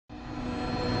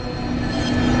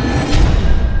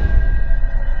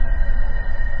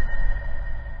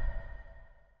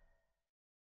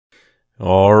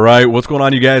All right, what's going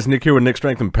on, you guys? Nick here with Nick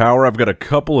Strength and Power. I've got a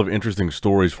couple of interesting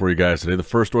stories for you guys today. The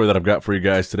first story that I've got for you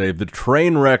guys today, the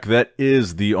train wreck that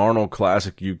is the Arnold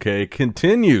Classic UK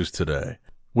continues today,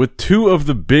 with two of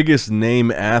the biggest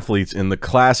name athletes in the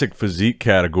classic physique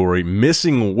category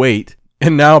missing weight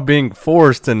and now being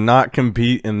forced to not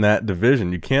compete in that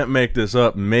division. You can't make this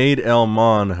up. Maid El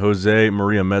Mon, Jose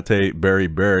Maria Mete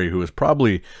Berry, who is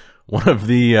probably one of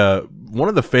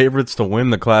the favorites to win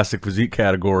the classic physique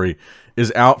category,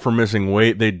 is out for missing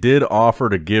weight. They did offer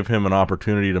to give him an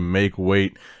opportunity to make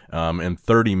weight in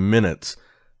 30 minutes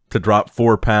to drop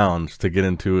 4 pounds to get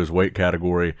into his weight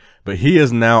category, but he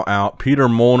is now out. Peter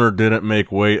Molnar didn't make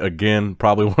weight again,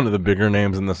 probably one of the bigger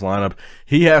names in this lineup.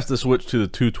 He has to switch to the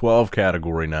 212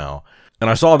 category now. And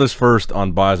I saw this first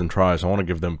on Buys and Tries. I want to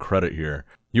give them credit here.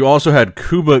 You also had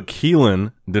Kuba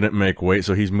Keelan didn't make weight,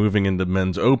 so he's moving into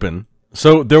men's open.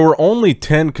 So there were only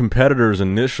 10 competitors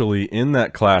initially in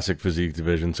that classic physique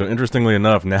division. So interestingly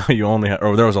enough, now you only have,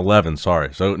 or there was 11,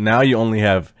 sorry. So now you only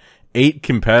have 8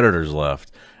 competitors left.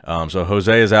 So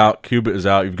Jose is out, Cuba is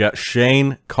out. You've got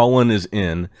Shane Cullen is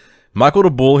in. Michael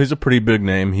DeBull, he's a pretty big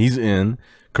name. He's in.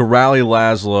 Corrali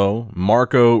Laszlo,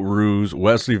 Marco Ruse,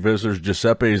 Wesley Vissers,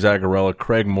 Giuseppe Zagarella,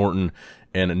 Craig Morton,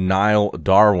 and Niall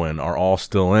Darwin are all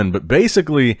still in. But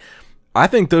basically, I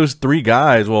think those 3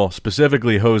 guys, well,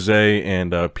 specifically Jose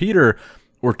and Peter,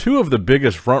 were 2 of the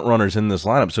biggest front runners in this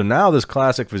lineup. So now this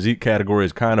classic physique category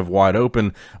is kind of wide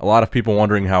open. A lot of people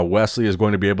wondering how Wesley is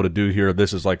going to be able to do here.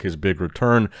 This is like his big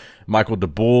return. Michael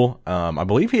DeBull, I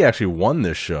believe he actually won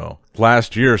this show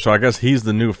last year, so I guess he's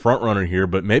the new front runner here.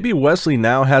 But maybe Wesley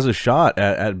now has a shot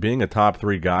at being a top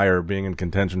 3 guy or being in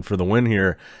contention for the win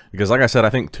here, because like I said, I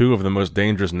think 2 of the most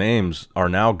dangerous names are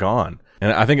now gone.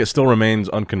 And I think it still remains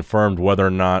unconfirmed whether or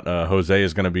not Jose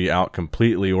is going to be out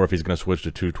completely or if he's going to switch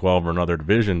to 212 or another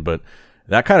division. But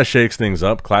that kind of shakes things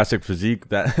up. Classic physique,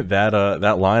 that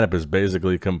lineup is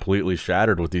basically completely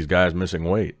shattered with these guys missing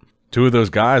weight. 2 of those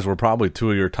guys were probably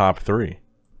 2 of your top 3.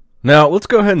 Now, let's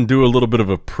go ahead and do a little bit of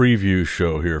a preview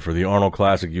show here for the Arnold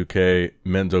Classic UK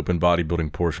Men's Open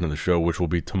Bodybuilding portion of the show, which will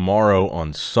be tomorrow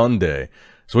on Sunday.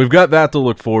 So we've got that to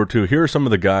look forward to. Here are some of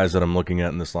the guys that I'm looking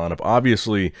at in this lineup.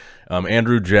 Obviously,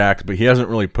 Andrew Jacked, but he hasn't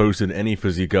really posted any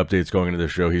physique updates going into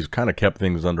this show. He's kind of kept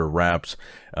things under wraps.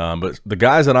 But the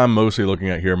guys that I'm mostly looking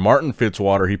at here, Martin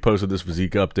Fitzwater, he posted this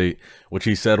physique update, which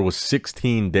he said was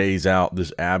 16 days out,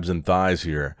 this abs and thighs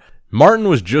here. Martin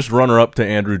was just runner-up to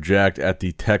Andrew Jacked at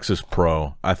the Texas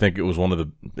Pro. I think it was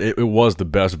it was the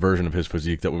best version of his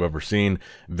physique that we've ever seen.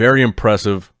 Very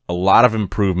impressive, a lot of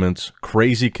improvements,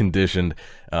 crazy conditioned.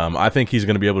 I think he's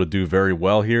going to be able to do very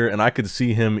well here, and I could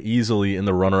see him easily in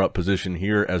the runner-up position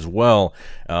here as well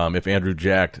if Andrew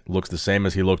Jacked looks the same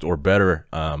as he looked or better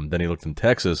than he looked in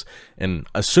Texas. And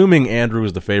assuming Andrew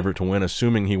is the favorite to win,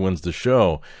 assuming he wins the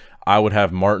show, I would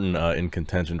have Martin in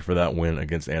contention for that win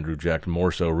against Andrew Jacked,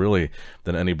 more so really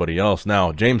than anybody else.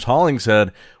 Now, James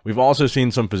Hollingshead, we've also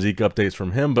seen some physique updates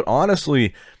from him, but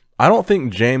honestly, I don't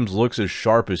think James looks as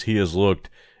sharp as he has looked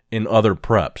in other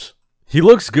preps. He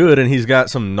looks good, and he's got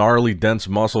some gnarly, dense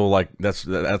muscle. Like that's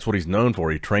what he's known for.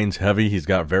 He trains heavy. He's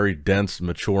got very dense,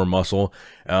 mature muscle.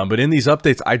 But in these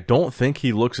updates, I don't think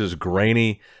he looks as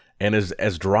grainy and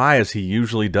as dry as he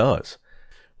usually does.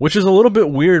 Which is a little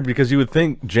bit weird, because you would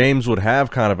think James would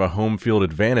have kind of a home field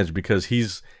advantage, because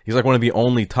he's like one of the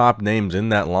only top names in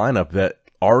that lineup that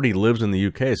already lives in the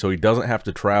UK, so he doesn't have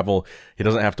to travel. He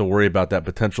doesn't have to worry about that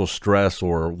potential stress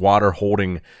or water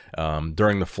holding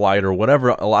during the flight or whatever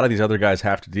a lot of these other guys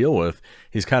have to deal with.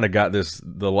 He's kind of got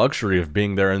the luxury of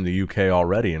being there in the UK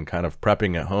already and kind of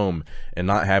prepping at home and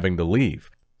not having to leave.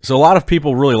 So a lot of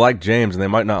people really like James, and they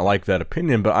might not like that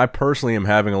opinion, but I personally am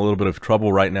having a little bit of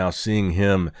trouble right now seeing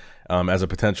him as a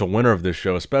potential winner of this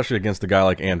show, especially against a guy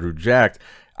like Andrew Jacked.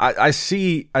 I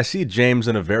see James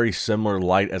in a very similar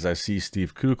light as I see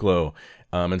Steve Kuklo,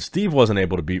 and Steve wasn't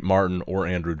able to beat Martin or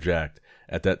Andrew Jacked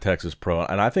at that Texas Pro,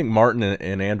 and I think Martin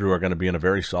and Andrew are going to be in a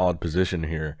very solid position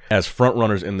here as front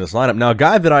runners in this lineup. Now, a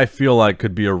guy that I feel like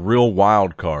could be a real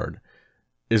wild card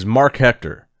is Marc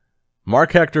Hector.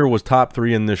 Marc Hector was top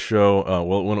 3 in this show,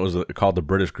 well, when it was called the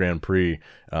British Grand Prix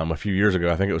a few years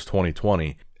ago. I think it was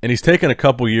 2020. And he's taken a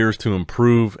couple years to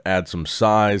improve, add some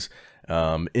size.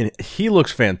 And he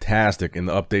looks fantastic in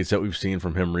the updates that we've seen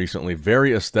from him recently.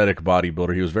 Very aesthetic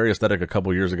bodybuilder. He was very aesthetic a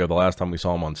couple years ago, the last time we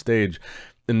saw him on stage,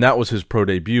 and that was his pro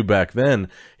debut back then.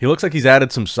 He looks like he's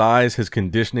added some size. His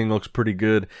conditioning looks pretty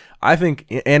good, I think,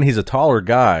 and he's a taller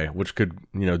guy, which could,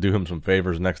 you know, do him some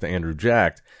favors next to Andrew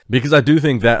Jacked, because I do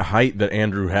think that height that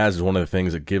Andrew has is one of the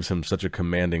things that gives him such a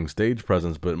commanding stage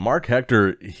presence. But Marc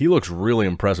Hector, he looks really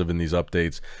impressive in these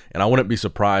updates, and I wouldn't be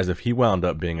surprised if he wound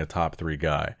up being a top 3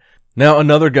 guy. Now,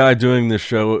 another guy doing this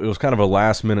show, it was kind of a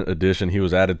last-minute addition. He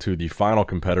was added to the final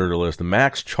competitor list.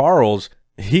 Maxx Charles,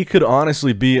 he could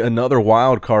honestly be another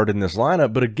wild card in this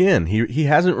lineup, but again, he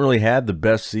hasn't really had the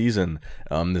best season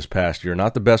this past year.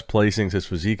 Not the best placings. His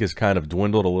physique has kind of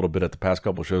dwindled a little bit at the past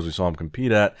couple shows we saw him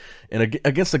compete at. And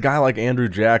against a guy like Andrew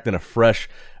Jacked and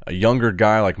a younger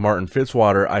guy like Martin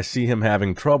Fitzwater, I see him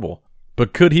having trouble.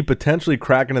 But could he potentially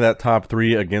crack into that top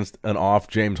 3 against an off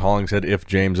James Hollingshead if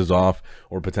James is off,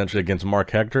 or potentially against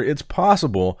Marc Hector? It's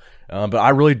possible, but I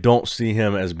really don't see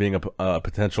him as being a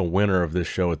potential winner of this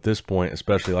show at this point,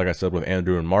 especially, like I said, with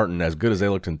Andrew and Martin. As good as they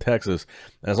looked in Texas,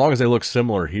 and as long as they look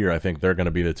similar here, I think they're going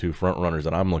to be the 2 front runners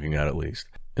that I'm looking at least.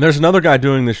 And there's another guy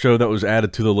doing this show that was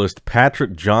added to the list,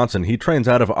 Patrick Johnson. He trains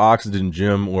out of Oxygen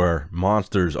Gym, where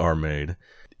monsters are made.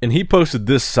 And he posted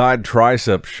this side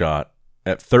tricep shot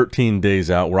at 13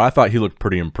 days out, where I thought he looked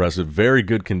pretty impressive. Very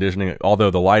good conditioning, although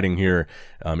the lighting here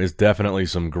is definitely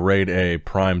some grade A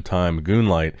prime time goon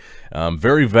light.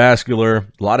 Very vascular,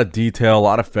 a lot of detail, a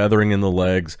lot of feathering in the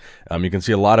legs. You can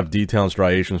see a lot of detail and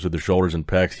striations with the shoulders and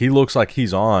pecs. He looks like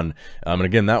he's on, and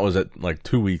again, that was at like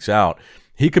 2 weeks out.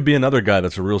 He could be another guy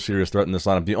that's a real serious threat in this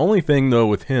lineup. The only thing, though,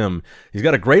 with him, he's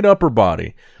got a great upper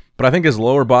body, but I think his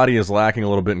lower body is lacking a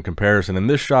little bit in comparison, and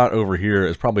this shot over here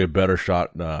is probably a better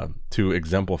shot to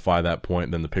exemplify that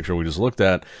point than the picture we just looked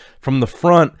at. From the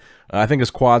front, I think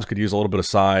his quads could use a little bit of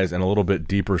size and a little bit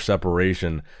deeper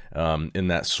separation in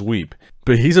that sweep.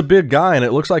 But he's a big guy, and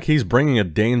it looks like he's bringing a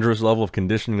dangerous level of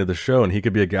conditioning to the show, and he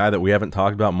could be a guy that we haven't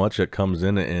talked about much that comes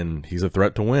in, and he's a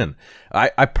threat to win.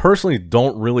 I personally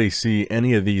don't really see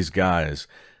any of these guys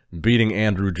beating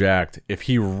Andrew Jacked if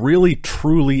he really,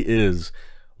 truly is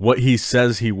what he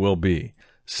says he will be.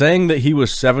 Saying that he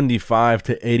was 75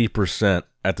 to 80%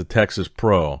 at the Texas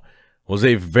Pro was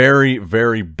a very,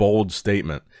 very bold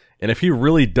statement. And if he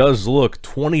really does look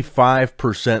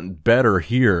 25% better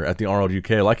here at the Arnold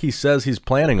UK, like he says he's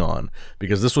planning on,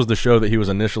 because this was the show that he was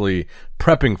initially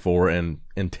prepping for and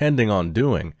intending on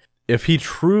doing, if he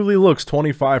truly looks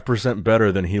 25%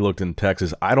 better than he looked in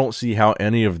Texas, I don't see how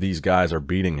any of these guys are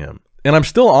beating him. And I'm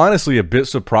still honestly a bit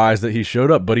surprised that he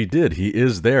showed up, but he did. He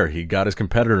is there. He got his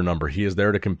competitor number. He is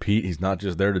there to compete. He's not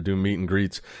just there to do meet and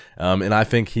greets. And I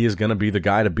think he is going to be the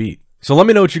guy to beat. So let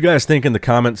me know what you guys think in the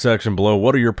comment section below.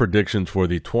 What are your predictions for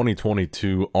the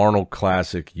 2022 Arnold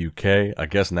Classic UK? I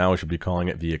guess now we should be calling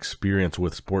it the Experience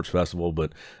with Sports Festival,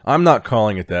 but I'm not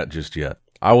calling it that just yet.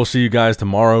 I will see you guys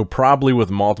tomorrow, probably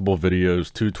with multiple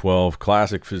videos, 212,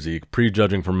 Classic Physique,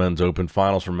 prejudging for Men's Open,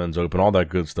 Finals for Men's Open, all that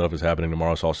good stuff is happening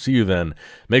tomorrow, so I'll see you then.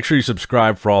 Make sure you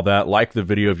subscribe for all that, like the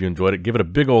video if you enjoyed it, give it a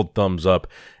big old thumbs up,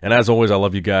 and as always, I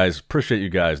love you guys, appreciate you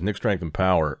guys. Nick Strength and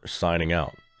Power, signing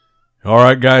out.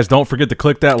 Alright guys, don't forget to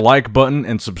click that like button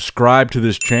and subscribe to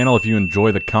this channel if you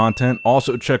enjoy the content.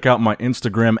 Also check out my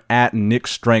Instagram at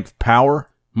NickStrengthPower.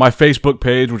 My Facebook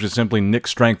page, which is simply Nick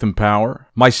Strength and Power.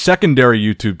 My secondary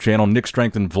YouTube channel, Nick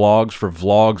Strength and Vlogs, for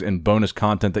vlogs and bonus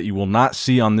content that you will not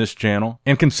see on this channel.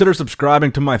 And consider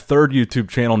subscribing to my third YouTube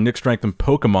channel, Nick Strength and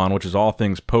Pokemon, which is all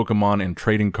things Pokemon and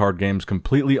trading card games,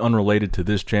 completely unrelated to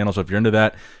this channel. So if you're into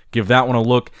that, give that one a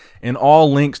look. And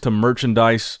all links to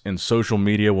merchandise and social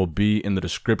media will be in the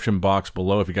description box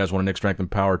below. If you guys want a Nick Strength and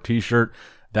Power t-shirt,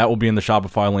 that will be in the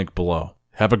Shopify link below.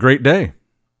 Have a great day.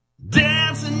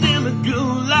 Dancing in the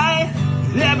good light,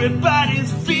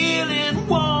 everybody's feeling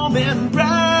warm and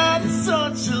bright. It's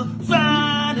such a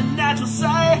fine and natural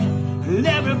sight.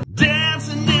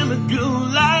 Dancing in the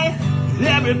good light,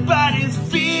 everybody's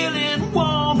feeling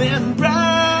warm and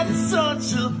bright. It's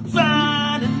such a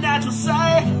fine and natural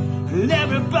sight.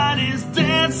 Everybody's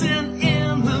dancing.